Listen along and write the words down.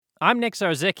I'm Nick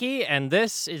Zarzicki, and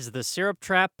this is the Syrup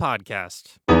Trap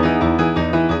Podcast.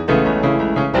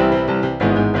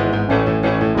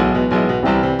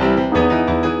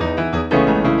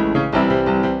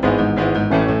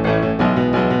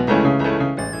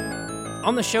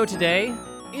 On the show today,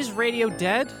 is Radio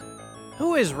dead?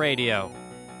 Who is Radio?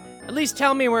 At least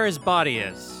tell me where his body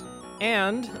is.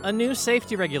 And a new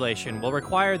safety regulation will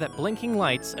require that blinking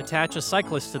lights attach a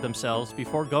cyclist to themselves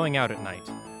before going out at night.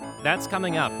 That's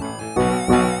coming up.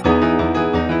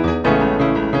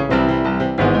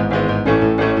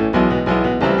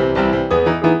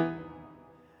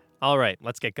 All right,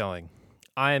 let's get going.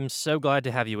 I am so glad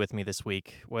to have you with me this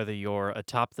week, whether you're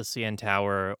atop the CN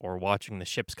Tower or watching the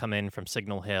ships come in from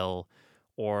Signal Hill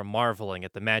or marveling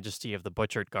at the majesty of the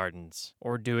Butchart Gardens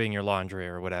or doing your laundry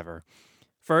or whatever.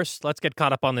 First, let's get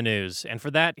caught up on the news, and for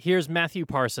that, here's Matthew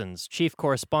Parsons, Chief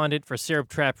Correspondent for Syrup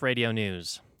Trap Radio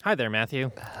News. Hi there,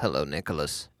 Matthew. Hello,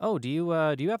 Nicholas. Oh, do you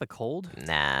have a cold?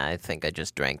 Nah, I think I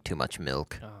just drank too much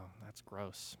milk. Oh, that's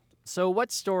gross. So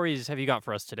what stories have you got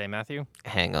for us today, Matthew?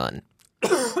 Hang on.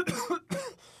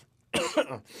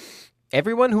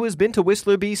 Everyone who has been to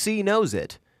Whistler, BC knows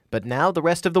it, but now the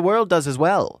rest of the world does as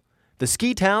well. The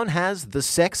ski town has the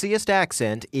sexiest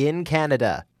accent in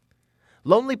Canada.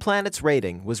 Lonely Planet's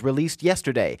rating was released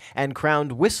yesterday and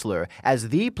crowned Whistler as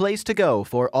the place to go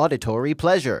for auditory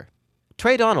pleasure.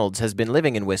 Trey Donalds has been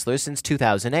living in Whistler since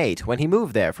 2008 when he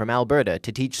moved there from Alberta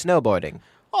to teach snowboarding.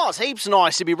 Oh, it's heaps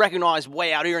nice to be recognised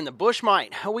way out here in the bush,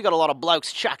 mate. We got a lot of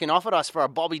blokes chucking off at us for our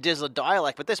Bobby Dizzler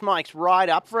dialect, but this makes right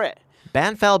up for it.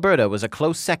 Banff, Alberta was a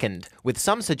close second, with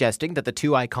some suggesting that the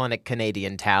two iconic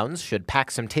Canadian towns should pack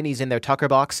some tinnies in their tucker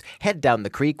box, head down the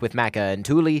creek with Macca and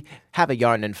Thule, have a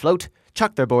yarn and float,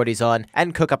 chuck their boardies on,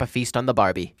 and cook up a feast on the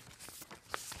Barbie.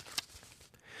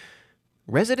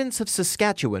 Residents of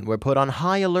Saskatchewan were put on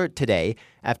high alert today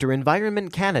after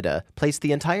Environment Canada placed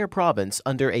the entire province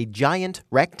under a giant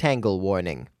rectangle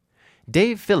warning.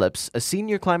 Dave Phillips, a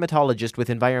senior climatologist with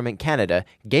Environment Canada,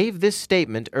 gave this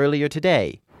statement earlier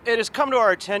today. It has come to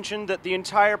our attention that the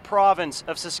entire province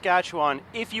of Saskatchewan,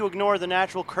 if you ignore the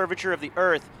natural curvature of the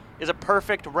Earth, is a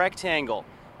perfect rectangle.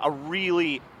 A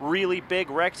really, really big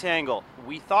rectangle.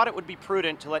 We thought it would be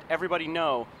prudent to let everybody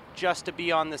know just to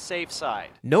be on the safe side.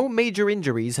 No major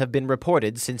injuries have been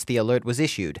reported since the alert was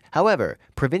issued. However,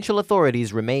 provincial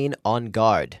authorities remain on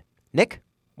guard. Nick?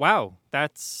 Wow,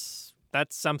 that's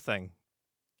something.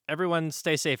 Everyone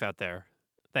stay safe out there.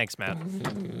 Thanks, Matt.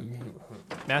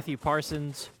 Matthew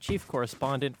Parsons, Chief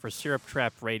Correspondent for Syrup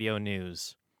Trap Radio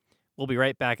News. We'll be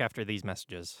right back after these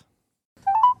messages.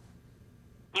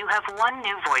 You have one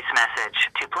new voice message.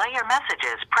 To play your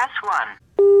messages, press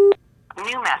 1.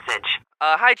 New message.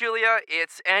 Hi, Julia.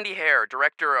 It's Andy Hare,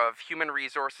 Director of Human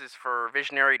Resources for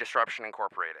Visionary Disruption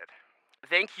Incorporated.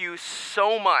 Thank you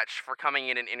so much for coming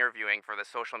in and interviewing for the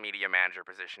social media manager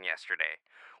position yesterday.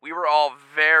 We were all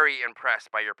very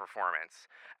impressed by your performance,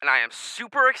 and I am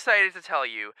super excited to tell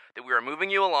you that we are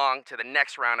moving you along to the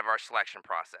next round of our selection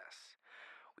process.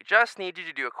 We just need you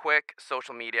to do a quick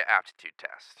social media aptitude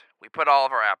test. We put all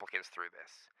of our applicants through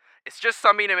this. It's just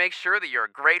something to make sure that you're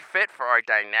a great fit for our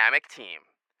dynamic team.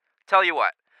 Tell you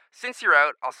what, since you're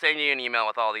out, I'll send you an email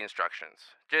with all the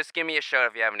instructions. Just give me a shout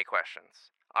if you have any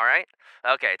questions. All right?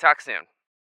 Okay, talk soon.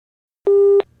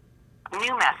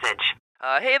 New message.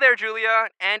 Hey there, Julia.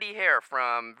 Andy Hare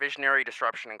from Visionary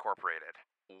Disruption Incorporated.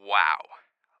 Wow.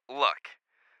 Look,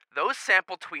 those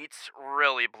sample tweets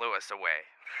really blew us away.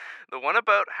 The one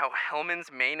about how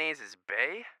Hellmann's mayonnaise is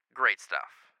bae? Great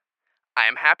stuff. I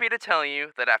am happy to tell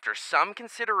you that after some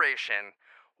consideration,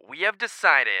 we have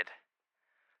decided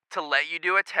to let you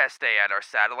do a test day at our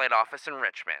satellite office in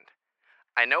Richmond.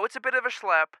 I know it's a bit of a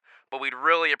schlep, but we'd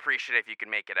really appreciate it if you could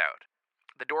make it out.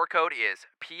 The door code is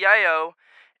PIONEER.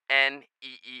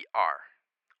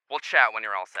 We'll chat when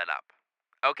you're all set up.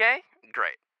 Okay?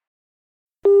 Great.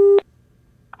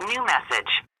 New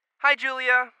message. Hi,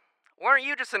 Julia. Well, aren't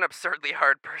you just an absurdly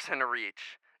hard person to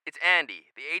reach? It's Andy,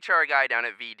 the HR guy down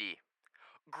at VD.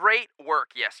 Great work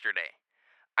yesterday.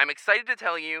 I'm excited to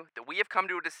tell you that we have come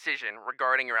to a decision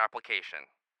regarding your application.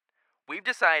 We've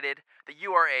decided that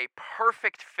you are a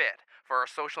perfect fit for our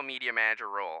social media manager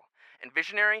role, and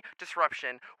Visionary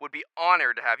Disruption would be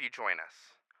honored to have you join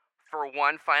us for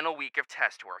one final week of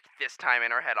test work, this time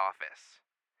in our head office.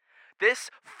 This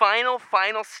final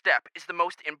step is the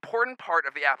most important part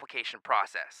of the application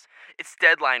process. It's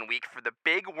deadline week for the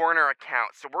big Warner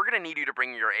account, so we're going to need you to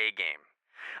bring your A game.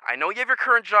 I know you have your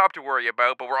current job to worry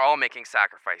about, but we're all making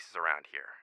sacrifices around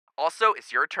here. Also,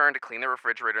 it's your turn to clean the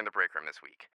refrigerator in the break room this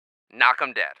week. Knock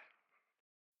 'em dead.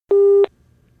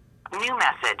 New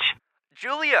message.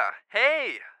 Julia,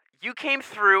 hey! You came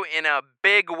through in a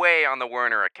big way on the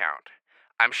Werner account.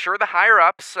 I'm sure the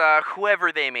higher-ups,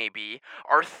 whoever they may be,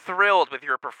 are thrilled with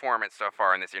your performance so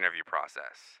far in this interview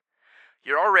process.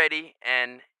 You're already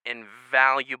an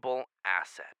invaluable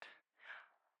asset.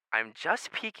 I'm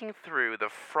just peeking through the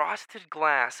frosted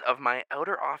glass of my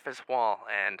outer office wall,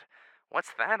 and what's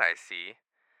that I see?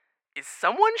 Is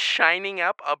someone shining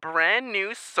up a brand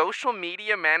new social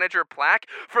media manager plaque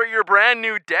for your brand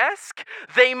new desk?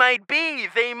 They might be.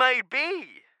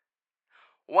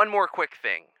 One more quick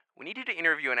thing. We need you to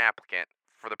interview an applicant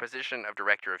for the position of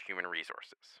Director of Human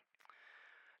Resources.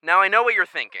 Now, I know what you're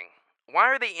thinking. Why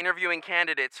are they interviewing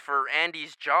candidates for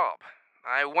Andy's job?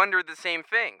 I wondered the same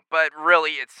thing, but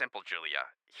really it's simple, Julia.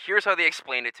 Here's how they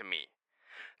explained it to me.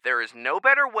 There is no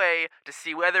better way to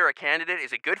see whether a candidate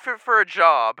is a good fit for a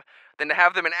job than to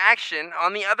have them in action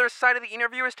on the other side of the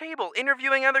interviewer's table,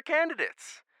 interviewing other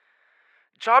candidates.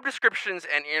 Job descriptions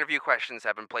and interview questions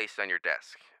have been placed on your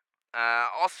desk.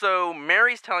 Also,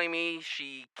 Mary's telling me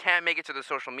she can't make it to the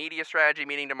social media strategy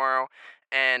meeting tomorrow,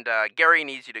 and Gary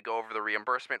needs you to go over the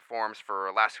reimbursement forms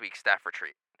for last week's staff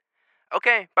retreat.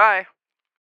 Okay, bye.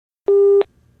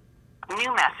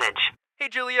 New message. Hey,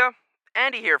 Julia.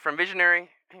 Andy here from Visionary.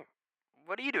 Hey,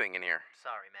 what are you doing in here?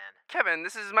 Sorry, man. Kevin,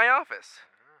 this is my office.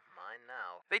 Mine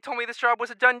now. They told me this job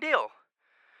was a done deal.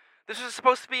 This was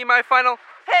supposed to be my final...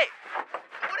 Hey!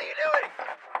 What are you doing?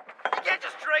 You can't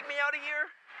just drag me out of here.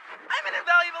 I'm an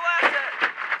invaluable asset.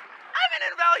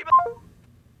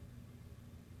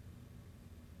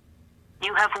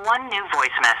 You have one new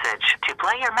voice message. To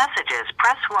play your messages,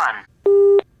 press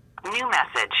 1. New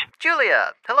message.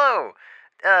 Julia, hello.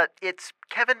 It's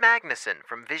Kevin Magnuson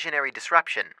from Visionary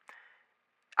Disruption.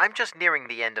 I'm just nearing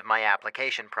the end of my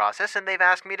application process, and they've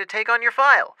asked me to take on your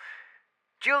file.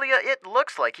 Julia, it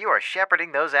looks like you are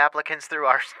shepherding those applicants through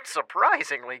our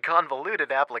surprisingly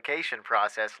convoluted application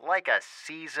process like a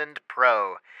seasoned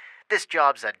pro. This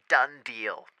job's a done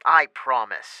deal, I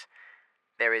promise.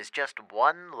 There is just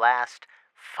one last,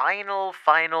 final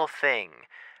thing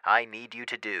I need you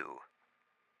to do.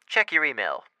 Check your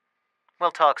email.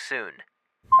 We'll talk soon.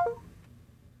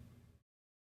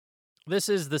 This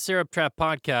is the Syrup Trap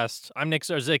Podcast. I'm Nick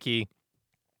Zarzicki.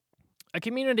 A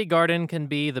community garden can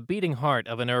be the beating heart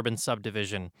of an urban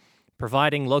subdivision,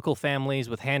 providing local families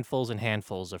with handfuls and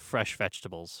handfuls of fresh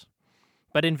vegetables.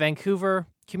 But in Vancouver,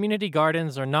 community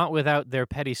gardens are not without their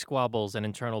petty squabbles and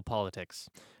internal politics.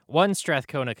 One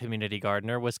Strathcona community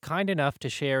gardener was kind enough to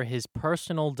share his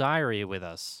personal diary with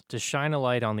us to shine a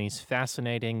light on these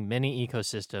fascinating mini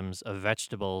ecosystems of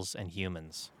vegetables and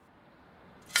humans.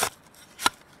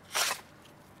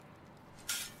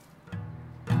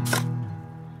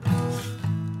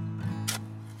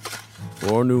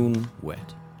 Forenoon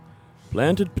wet.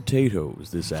 Planted potatoes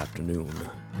this afternoon.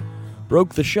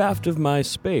 Broke the shaft of my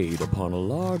spade upon a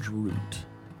large root.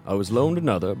 I was loaned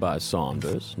another by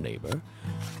Saunders, neighbor.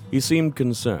 He seemed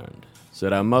concerned,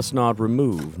 said I must not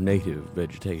remove native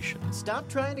vegetation. Stop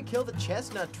trying to kill the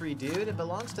chestnut tree, dude. It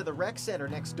belongs to the rec center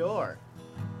next door.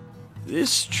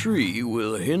 This tree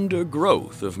will hinder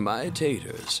growth of my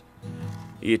taters.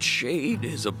 Its shade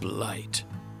is a blight.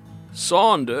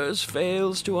 Saunders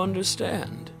fails to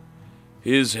understand.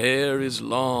 His hair is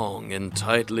long and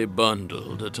tightly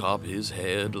bundled atop his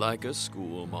head like a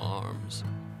schoolmarm's.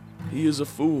 He is a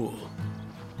fool.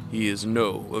 He is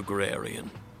no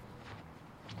agrarian.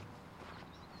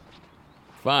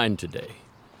 Fine today.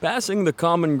 Passing the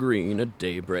common green at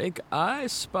daybreak, I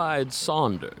spied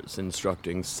Saunders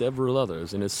instructing several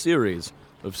others in a series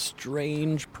of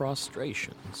strange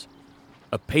prostrations.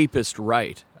 A papist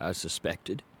rite, I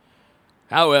suspected.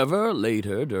 However,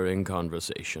 later during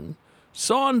conversation,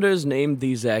 Saunders named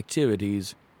these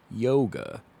activities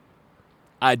yoga.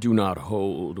 I do not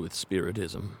hold with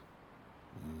Spiritism.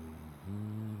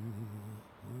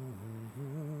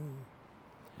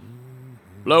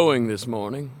 Blowing this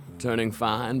morning, turning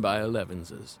fine by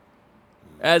 11s.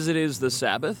 As it is the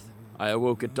Sabbath, I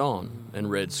awoke at dawn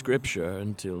and read scripture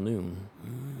until noon.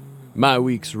 My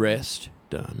week's rest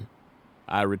done,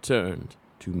 I returned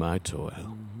to my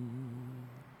toil.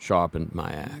 Sharpened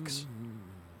my axe.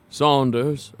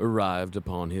 Saunders arrived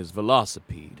upon his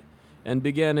velocipede and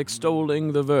began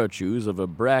extolling the virtues of a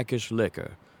brackish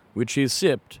liquor, which he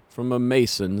sipped from a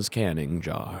mason's canning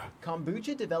jar.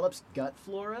 Kombucha develops gut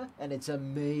flora, and it's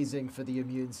amazing for the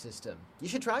immune system. You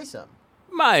should try some.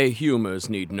 My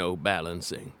humors need no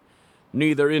balancing,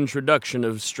 neither introduction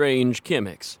of strange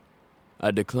chemics. I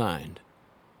declined.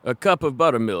 A cup of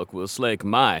buttermilk will slake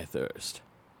my thirst.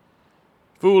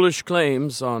 Foolish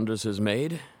claims Saunders has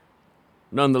made.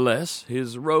 Nonetheless,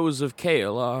 his rows of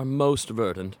kale are most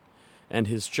verdant, and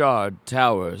his chard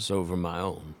towers over my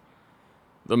own.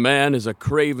 The man is a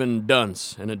craven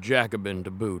dunce and a Jacobin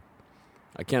to boot.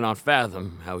 I cannot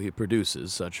fathom how he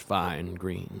produces such fine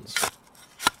greens.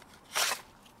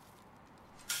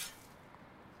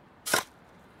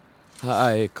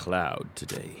 High cloud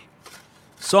today.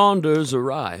 Saunders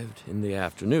arrived in the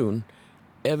afternoon,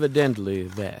 evidently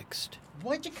vexed.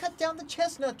 Why'd you cut down the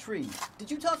chestnut tree? Did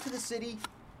you talk to the city?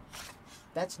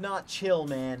 That's not chill,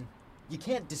 man. You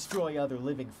can't destroy other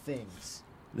living things.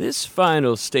 This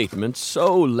final statement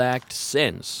so lacked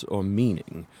sense or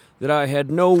meaning that I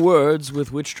had no words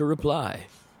with which to reply.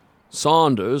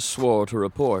 Saunders swore to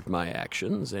report my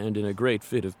actions, and in a great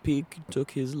fit of pique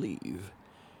took his leave.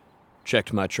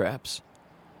 Checked my traps.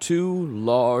 2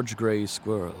 large gray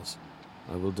squirrels.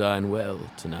 I will dine well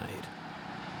tonight.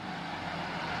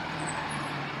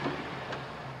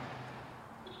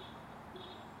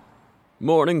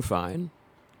 Morning fine,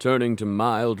 turning to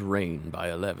mild rain by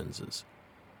 11s.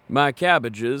 My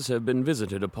cabbages have been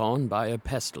visited upon by a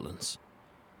pestilence.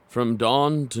 From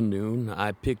dawn to noon,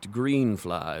 I picked green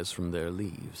flies from their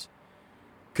leaves.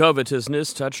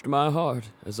 Covetousness touched my heart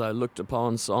as I looked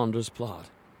upon Saunders' plot.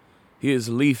 His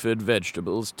leafed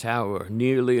vegetables tower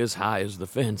nearly as high as the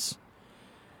fence.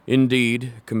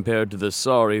 Indeed, compared to the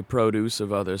sorry produce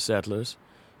of other settlers,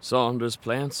 Saunders'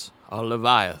 plants are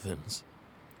leviathans.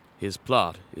 His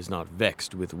plot is not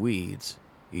vexed with weeds,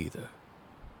 either.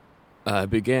 I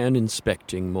began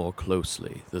inspecting more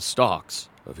closely the stalks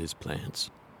of his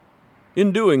plants.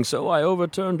 In doing so, I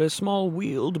overturned a small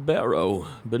wheeled barrow.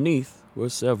 Beneath were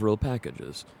several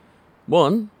packages.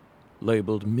 One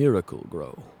labeled Miracle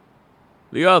Grow.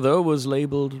 The other was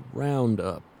labeled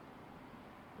Roundup.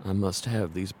 I must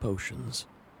have these potions.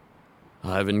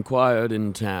 I've inquired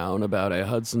in town about a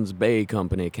Hudson's Bay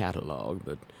Company catalog,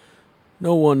 but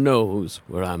no one knows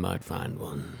where I might find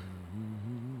one.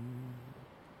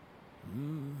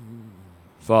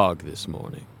 Fog this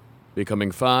morning,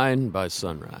 becoming fine by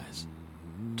sunrise.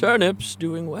 Turnips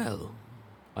doing well.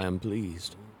 I am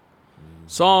pleased.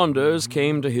 Saunders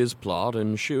came to his plot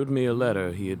and shewed me a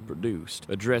letter he had produced,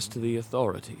 addressed to the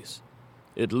authorities.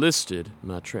 It listed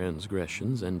my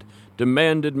transgressions and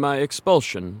demanded my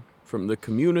expulsion from the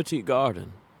community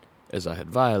garden, as I had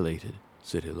violated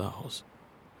city laws.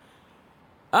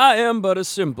 I am but a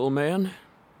simple man,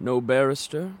 no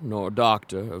barrister nor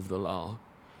doctor of the law.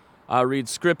 I read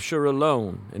scripture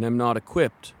alone and am not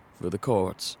equipped for the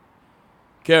courts.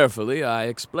 Carefully I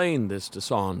explained this to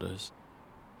Saunders.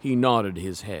 He nodded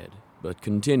his head, but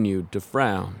continued to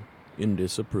frown in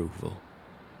disapproval.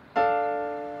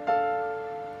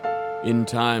 In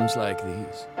times like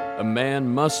these, a man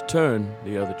must turn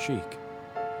the other cheek.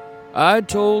 I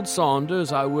told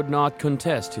Saunders I would not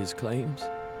contest his claims.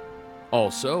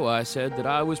 Also, I said that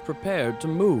I was prepared to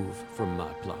move from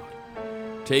my plot,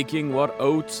 taking what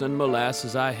oats and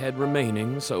molasses I had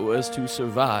remaining so as to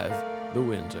survive the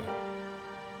winter.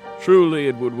 Truly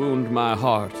it would wound my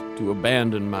heart to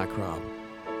abandon my crop,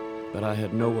 but I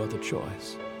had no other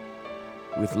choice.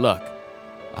 With luck,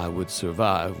 I would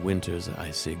survive winter's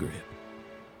icy grip.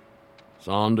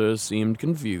 Saunders seemed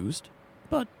confused,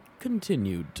 but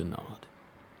continued to nod.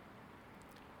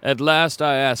 At last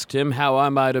I asked him how I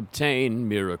might obtain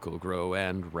Miracle Grow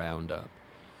and Roundup,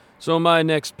 so my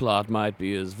next plot might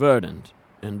be as verdant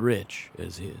and rich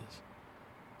as his.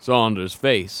 Saunders'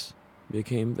 face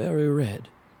became very red.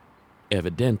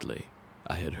 Evidently,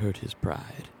 I had hurt his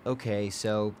pride. Okay,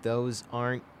 so those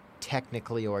aren't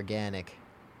technically organic.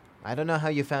 I don't know how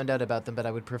you found out about them, but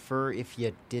I would prefer if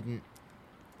you didn't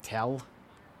tell.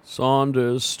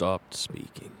 Saunders stopped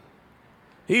speaking.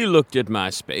 He looked at my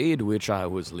spade, which I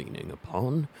was leaning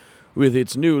upon, with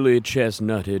its newly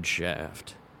chestnutted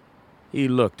shaft. He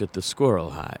looked at the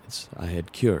squirrel hides I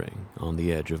had curing on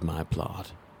the edge of my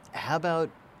plot. How about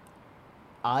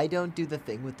I don't do the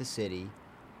thing with the city,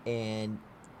 and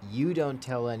you don't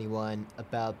tell anyone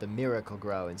about the Miracle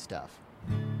Grow and stuff?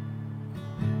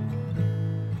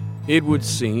 It would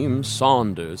seem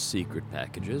Saunders' secret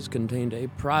packages contained a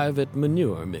private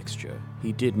manure mixture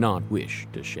he did not wish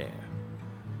to share.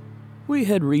 We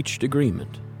had reached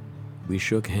agreement. We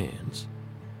shook hands.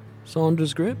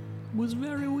 Saunders' grip was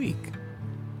very weak.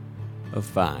 A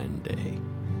fine day.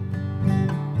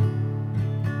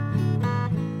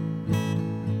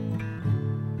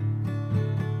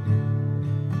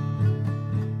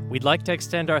 We'd like to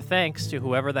extend our thanks to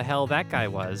whoever the hell that guy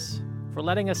was for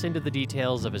letting us into the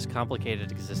details of his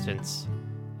complicated existence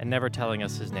and never telling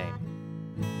us his name.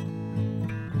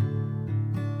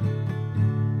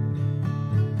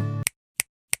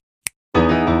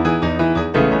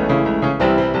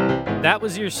 That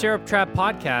was your Syrup Trap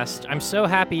podcast. I'm so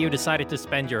happy you decided to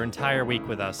spend your entire week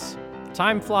with us.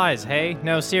 Time flies, hey?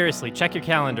 No, seriously, check your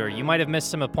calendar. You might have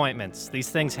missed some appointments. These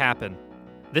things happen.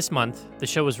 This month, the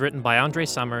show was written by Andre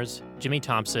Summers, Jimmy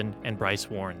Thompson, and Bryce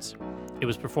Warnes. It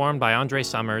was performed by Andre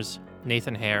Summers,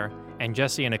 Nathan Hare, and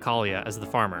Jesse Anacalia as the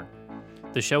farmer.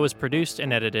 The show was produced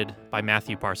and edited by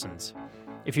Matthew Parsons.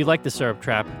 If you like The Syrup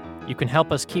Trap, you can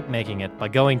help us keep making it by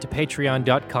going to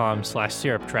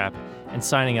patreon.com/syruptrap and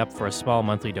signing up for a small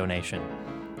monthly donation.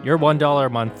 Your $1 a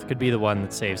month could be the one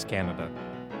that saves Canada.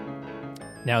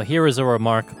 Now, here is a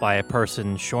remark by a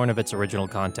person shorn of its original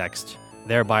context,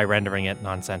 thereby rendering it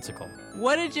nonsensical.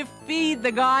 What did you feed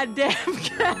the goddamn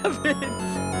cabbage?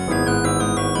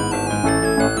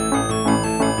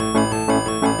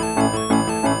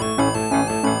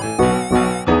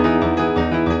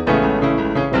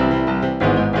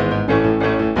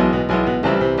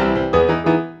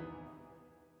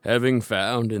 Having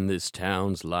found in this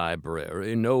town's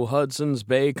library no Hudson's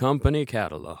Bay Company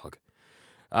catalog,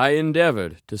 I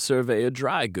endeavored to survey a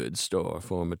dry goods store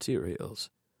for materials.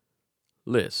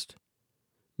 List: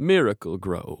 Miracle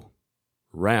Grow,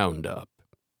 Roundup,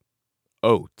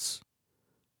 oats,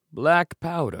 black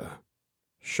powder,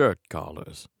 shirt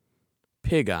collars,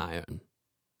 pig iron,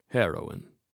 heroin.